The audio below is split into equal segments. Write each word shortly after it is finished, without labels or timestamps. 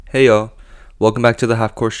Hey y'all, welcome back to the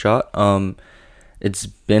Half Court Shot. It's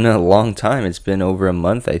been a long time. It's been over a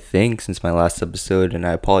month, I think, since my last episode, and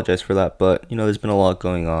I apologize for that. But there's been a lot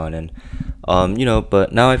going on, and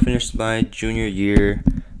but now I finished my junior year,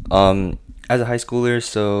 as a high schooler,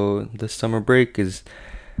 so the summer break is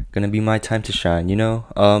gonna be my time to shine.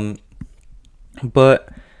 But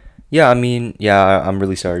yeah, I'm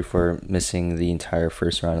really sorry for missing the entire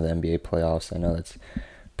first round of the NBA playoffs. I know that's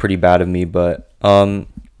pretty bad of me, but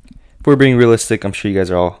if we're being realistic, I'm sure you guys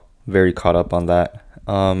are all very caught up on that.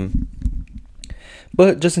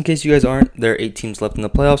 But just in case you guys aren't, there are 8 teams left in the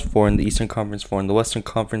playoffs, 4 in the Eastern Conference, 4 in the Western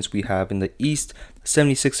Conference. We have in the East, the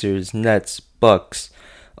 76ers, Nets, Bucks,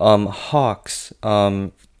 Hawks.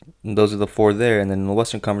 Those are the 4 there. And then in the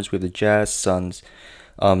Western Conference, we have the Jazz, Suns,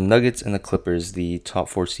 Nuggets, and the Clippers, the top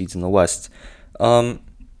 4 seeds in the West. But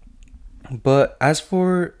as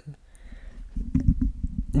for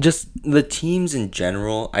just the teams in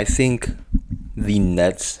general, I think the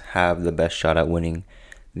Nets have the best shot at winning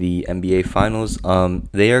the NBA Finals.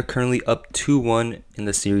 They are currently up 2-1 in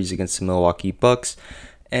the series against the Milwaukee Bucks,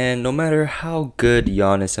 and no matter how good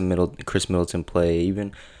Giannis and Chris Middleton play,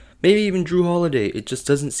 maybe even Drew Holiday, it just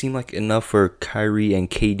doesn't seem like enough for Kyrie and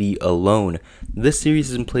KD alone. This series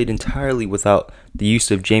has been played entirely without the use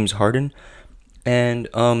of James Harden. And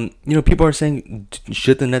people are saying,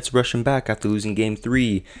 should the Nets rush him back after losing Game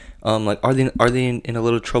 3? Are they in a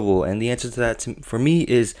little trouble? And the answer to that, for me,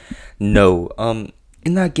 is no.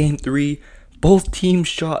 In that Game 3, both teams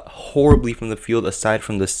shot horribly from the field, aside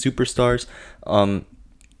from the superstars.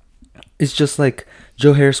 It's just like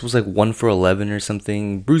Joe Harris was like 1 for 11 or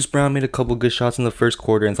something. Bruce Brown made a couple good shots in the first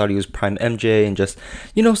quarter and thought he was prime MJ, and just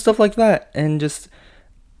stuff like that. And just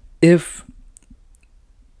if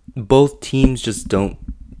both teams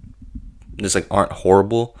aren't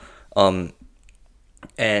horrible, and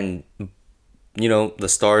the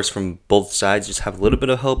stars from both sides just have a little bit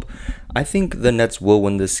of help, I think the Nets will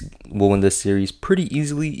win this series pretty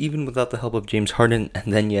easily, even without the help of James Harden.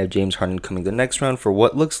 And then you have James Harden coming the next round for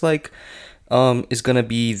what looks like is gonna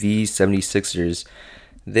be the 76ers.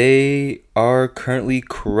 They are currently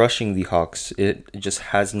crushing the Hawks. It just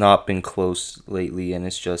has not been close lately, and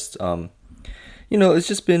it's just it's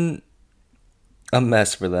just been a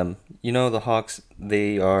mess for them. The Hawks,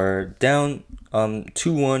 they are down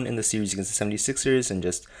 2-1 in the series against the 76ers, and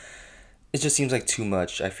it just seems like too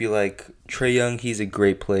much. I feel like Trae Young, he's a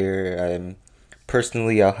great player.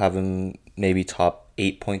 Personally, I'll have him maybe top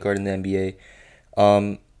 8 point guard in the NBA.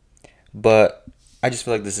 But I just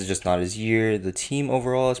feel like this is just not his year. The team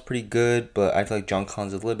overall is pretty good, but I feel like John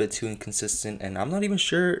Collins is a little bit too inconsistent, and I'm not even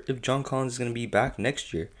sure if John Collins is going to be back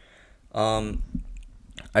next year.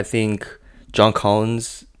 I think John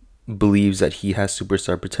Collins believes that he has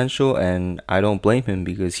superstar potential, and I don't blame him,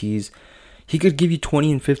 because he could give you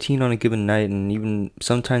 20 and 15 on a given night, and even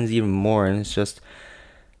sometimes even more, and it's just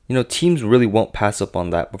teams really won't pass up on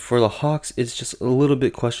that. But for the Hawks, it's just a little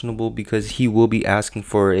bit questionable, because he will be asking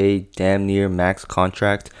for a damn near max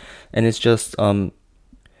contract, and it's just I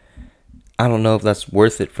don't know if that's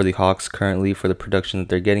worth it for the Hawks currently, for the production that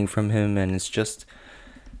they're getting from him, and it's just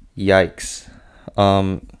yikes.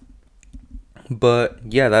 But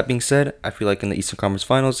yeah, that being said, I feel like in the Eastern Conference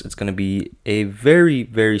Finals, it's going to be a very,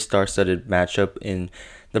 very star-studded matchup in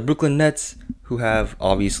the Brooklyn Nets, who have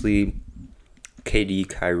obviously KD,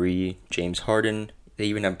 Kyrie, James Harden. They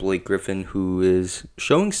even have Blake Griffin, who is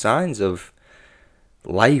showing signs of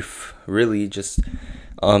life, really.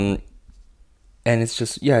 And it's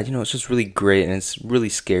just, it's just really great, and it's really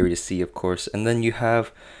scary to see, of course. And then you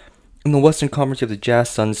have, in the Western Conference, you have the Jazz,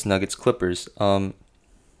 Suns, Nuggets, Clippers.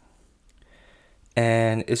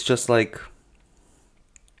 And it's just like,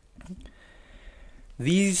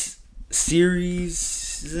 these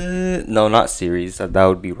series, no, not series, that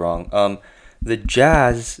would be wrong. The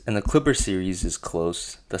Jazz and the Clippers series is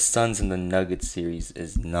close. The Suns and the Nuggets series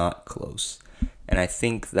is not close. And I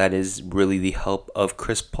think that is really the help of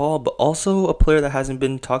Chris Paul, but also a player that hasn't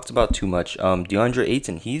been talked about too much, DeAndre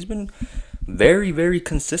Ayton. He's been very, very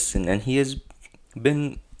consistent, and he has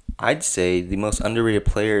been, I'd say, the most underrated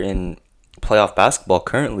player in playoff basketball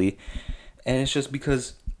currently. And it's just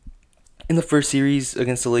because in the first series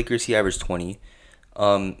against the Lakers, he averaged 20.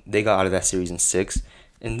 They got out of that series in 6.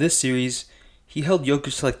 In this series, he held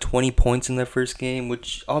Jokic to like 20 points in their first game,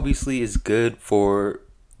 which obviously is good for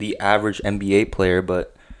the average NBA player,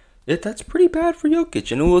 but that's pretty bad for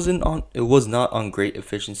Jokic, and it was not on great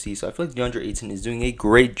efficiency. So I feel like DeAndre Ayton is doing a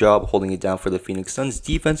great job holding it down for the Phoenix Suns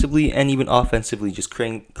defensively and even offensively, just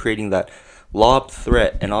creating that lob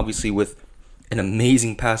threat. And obviously with an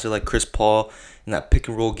amazing passer like Chris Paul in that pick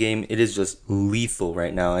and roll game, it is just lethal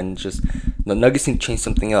right now. And just the Nuggets need to change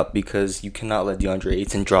something up because you cannot let DeAndre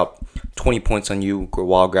Ayton drop 20 points on you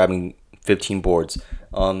while grabbing 15 boards.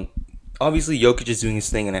 Obviously, Jokic is doing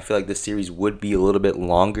his thing, and I feel like this series would be a little bit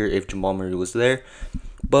longer if Jamal Murray was there.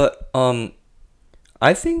 But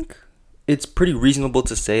I think it's pretty reasonable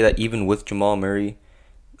to say that even with Jamal Murray,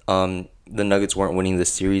 the Nuggets weren't winning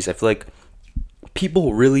this series. I feel like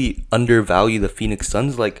people really undervalue the Phoenix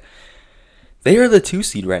Suns. Like, they are the 2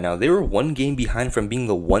 seed right now. They were 1 game behind from being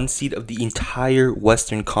the 1 seed of the entire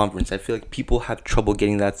Western Conference. I feel like people have trouble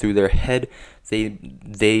getting that through their head.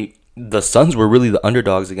 The Suns were really the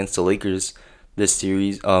underdogs against the Lakers this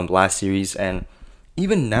series, last series, and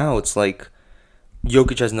even now it's like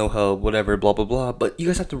Jokic has no help, whatever, blah blah blah. But you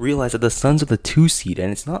guys have to realize that the Suns are the 2 seed,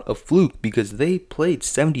 and it's not a fluke because they played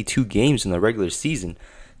 72 games in the regular season.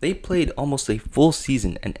 They played almost a full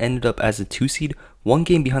season and ended up as a 2 seed, 1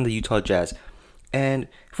 game behind the Utah Jazz. And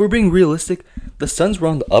if we're being realistic, the Suns were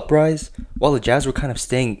on the uprise while the Jazz were kind of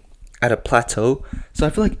staying at a plateau. So I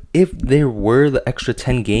feel like if there were the extra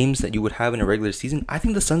 10 games that you would have in a regular season, I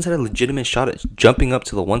think the Suns had a legitimate shot at jumping up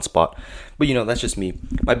to the 1 spot. But that's just me.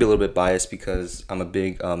 Might be a little bit biased because I'm a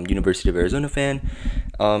big University of Arizona fan.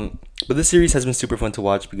 But this series has been super fun to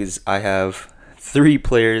watch because I have 3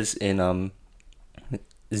 players in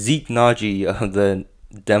Zeke Naji of the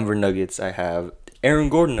Denver Nuggets. I have Aaron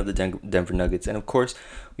Gordon of the Denver Nuggets. And of course,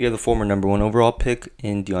 we have the former number 1 overall pick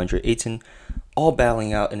in DeAndre Ayton, all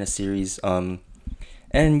battling out in a series. And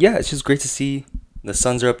yeah, it's just great to see. The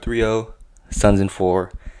Suns are up 3-0, Suns in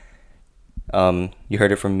 4. You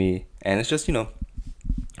heard it from me. And it's just, I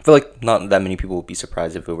feel like not that many people would be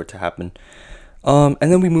surprised if it were to happen. And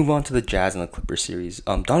then we move on to the Jazz and the Clippers series.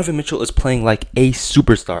 Donovan Mitchell is playing like a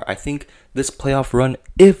superstar. I think this playoff run,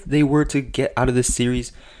 if they were to get out of this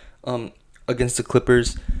series against the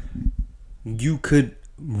Clippers, you could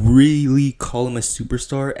really call him a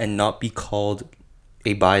superstar and not be called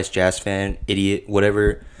a biased Jazz fan, idiot,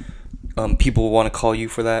 whatever people want to call you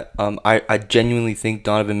for that. I genuinely think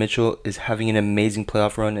Donovan Mitchell is having an amazing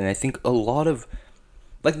playoff run, and I think a lot of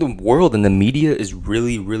the world and the media is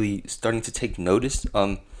really, really starting to take notice.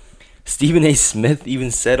 Stephen A. Smith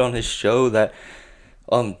even said on his show that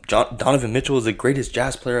Donovan Mitchell is the greatest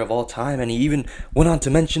Jazz player of all time, and he even went on to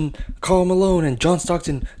mention Karl Malone and John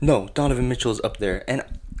Stockton. No, Donovan Mitchell is up there. And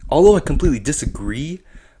although I completely disagree,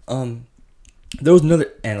 there was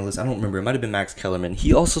another analyst, I don't remember, it might have been Max Kellerman.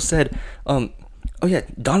 He also said, oh yeah,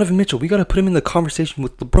 Donovan Mitchell, we got to put him in the conversation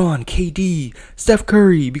with LeBron, KD, Steph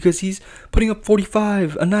Curry, because he's putting up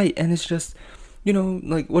 45 a night, and it's just,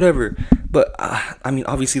 whatever. But,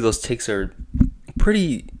 obviously those takes are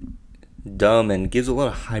pretty dumb and gives a lot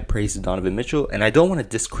of high praise to Donovan Mitchell. And I don't want to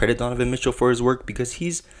discredit Donovan Mitchell for his work because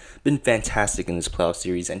he's been fantastic in this playoff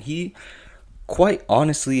series. And he, quite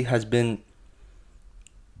honestly, has been,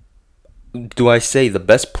 the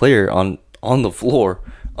best player on the floor.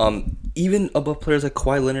 Even above players like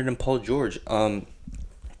Kawhi Leonard and Paul George.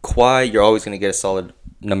 Kawhi, you're always going to get a solid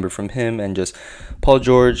number from him. And just Paul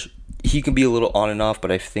George, he can be a little on and off.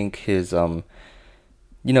 But I think his, the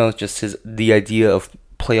idea of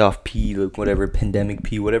playoff P, whatever, pandemic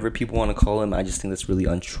P, whatever people want to call him, I just think that's really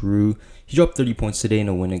untrue. He dropped 30 points today in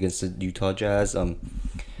a win against the Utah Jazz. And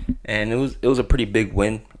it was a pretty big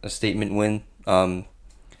win, a statement win.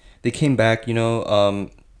 They came back,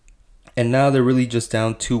 and now they're really just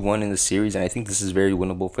down 2-1 in the series, and I think this is very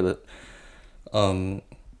winnable for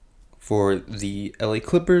the LA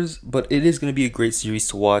Clippers, but it is going to be a great series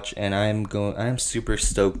to watch, and I am super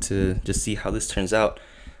stoked to just see how this turns out.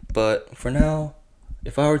 But for now,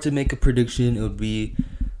 if I were to make a prediction, it would be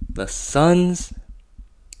the Suns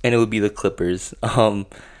and it would be the Clippers.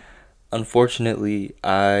 Unfortunately,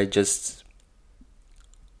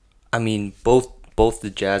 both the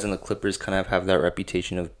Jazz and the Clippers kind of have that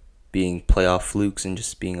reputation of being playoff flukes and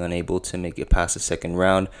just being unable to make it past the second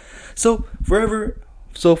round. So for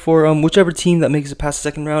whichever team that makes it past the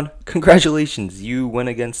second round, congratulations, you went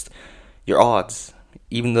against your odds,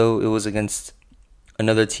 even though it was against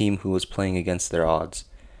another team who was playing against their odds.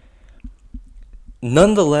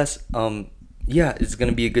 Nonetheless, it's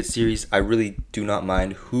gonna be a good series. I really do not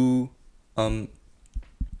mind who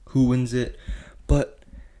wins it, but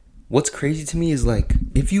what's crazy to me is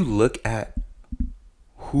if you look at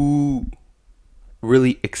who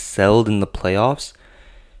really excelled in the playoffs,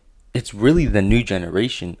 it's really the new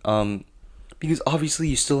generation. Because obviously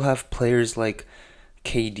you still have players like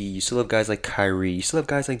KD, you still have guys like Kyrie, you still have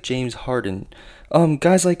guys like James Harden,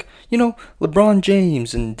 guys like, LeBron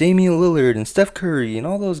James and Damian Lillard and Steph Curry and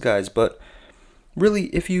all those guys. But really,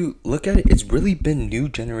 if you look at it, it's really been new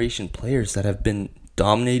generation players that have been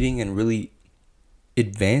dominating and really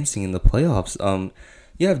advancing in the playoffs.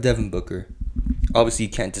 You have Devin Booker. Obviously,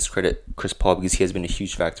 you can't discredit Chris Paul because he has been a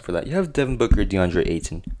huge factor for that. You have Devin Booker, DeAndre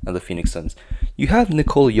Ayton of the Phoenix Suns. You have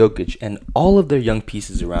Nikola Jokic and all of their young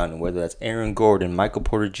pieces around him, whether that's Aaron Gordon, Michael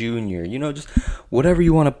Porter Jr., just whatever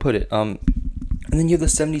you want to put it. And then you have the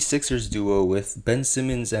 76ers duo with Ben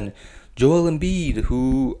Simmons and Joel Embiid,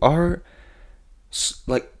 who are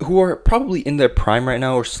probably in their prime right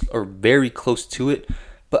now or very close to it.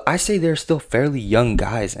 But I say they're still fairly young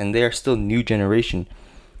guys, and they are still new generation.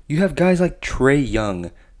 You have guys like Trae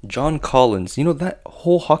Young, John Collins. That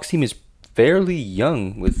whole Hawks team is fairly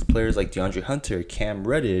young with players like DeAndre Hunter, Cam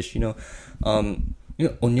Reddish, Onyeka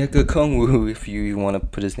Okongwu, if you want to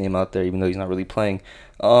put his name out there, even though he's not really playing.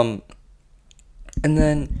 And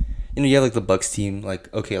then, you have like the Bucks team,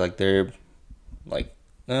 they're like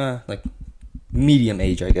medium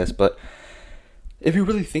age, I guess. But if you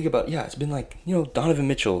really think about it, it's been Donovan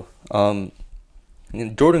Mitchell,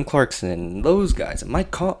 and Jordan Clarkson, those guys, and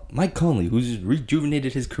Mike Conley, who's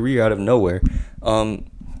rejuvenated his career out of nowhere.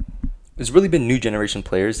 It's really been new generation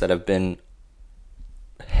players that have been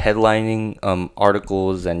headlining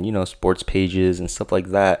articles and sports pages and stuff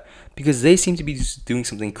like that because they seem to be just doing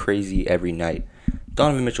something crazy every night.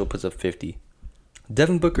 Donovan Mitchell puts up 50.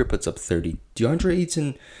 Devin Booker puts up 30. DeAndre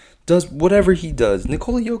Ayton does whatever he does.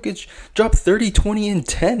 Nikola Jokic dropped 30, 20, and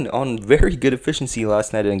 10 on very good efficiency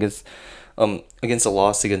last night against a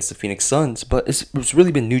loss against the Phoenix Suns. But it's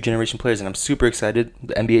really been new generation players, and I'm super excited.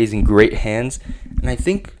 The NBA is in great hands, and I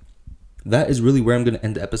think that is really where I'm going to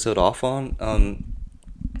end the episode off on.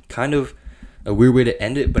 Kind of a weird way to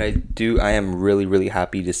end it, but I am really, really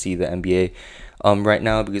happy to see the NBA right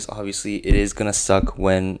now because obviously it is going to suck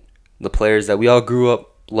when the players that we all grew up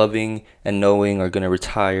loving and knowing are going to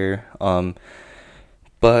retire.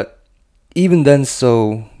 But even then,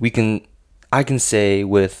 I can say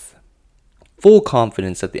with full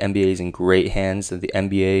confidence that the NBA is in great hands, that the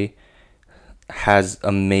NBA has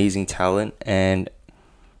amazing talent, and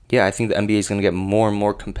I think the NBA is going to get more and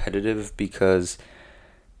more competitive because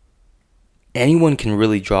anyone can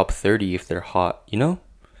really drop 30 if they're hot,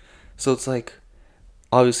 So it's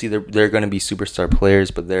obviously they're going to be superstar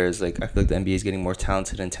players, but I feel like the NBA is getting more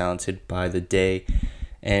talented and talented by the day,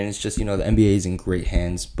 and it's just the NBA is in great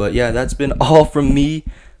hands. But that's been all from me.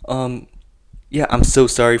 I'm so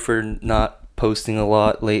sorry for not posting a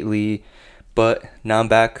lot lately, but now I'm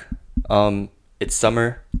back. It's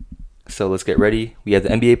summer, so let's get ready. We have the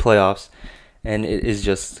NBA playoffs, and it is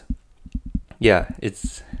just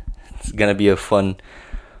it's gonna be a fun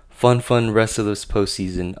rest of this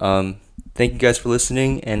postseason. Thank you guys for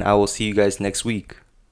listening, and I will see you guys next week.